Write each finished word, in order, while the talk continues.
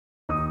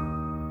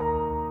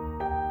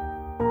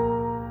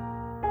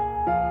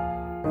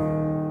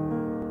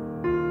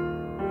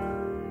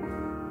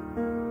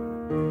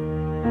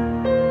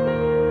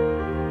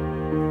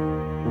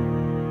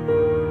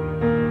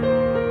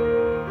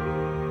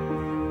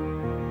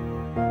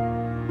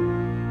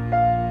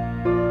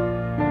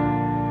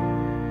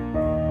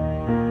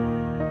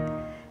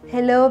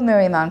Hello,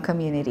 Marymount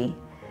community.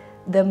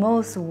 The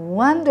most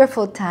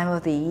wonderful time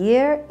of the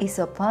year is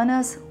upon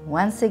us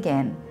once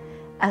again,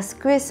 as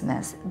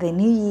Christmas, the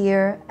New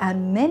Year,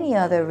 and many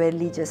other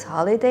religious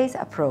holidays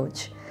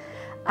approach.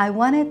 I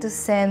wanted to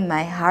send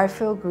my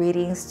heartfelt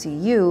greetings to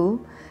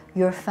you,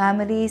 your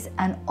families,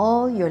 and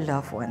all your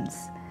loved ones.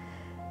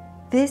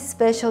 This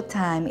special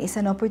time is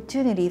an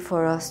opportunity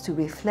for us to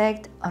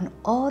reflect on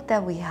all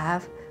that we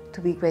have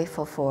to be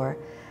grateful for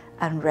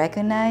and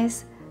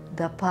recognize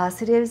the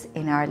positives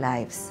in our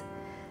lives.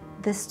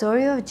 The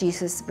story of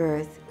Jesus'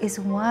 birth is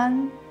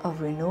one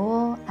of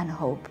renewal and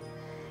hope.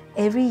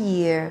 Every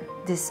year,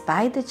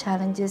 despite the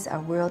challenges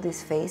our world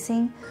is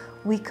facing,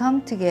 we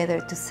come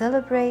together to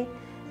celebrate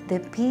the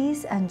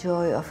peace and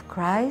joy of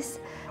Christ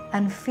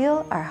and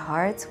fill our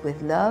hearts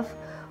with love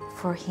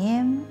for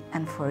Him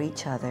and for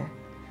each other.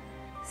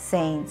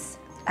 Saints,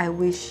 I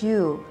wish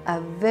you a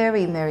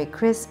very Merry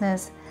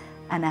Christmas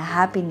and a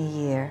Happy New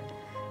Year.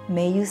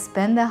 May you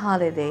spend the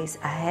holidays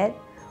ahead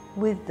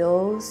with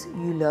those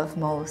you love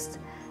most.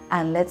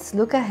 And let's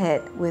look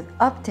ahead with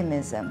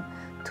optimism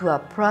to a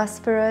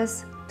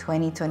prosperous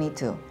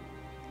 2022.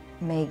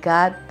 May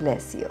God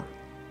bless you.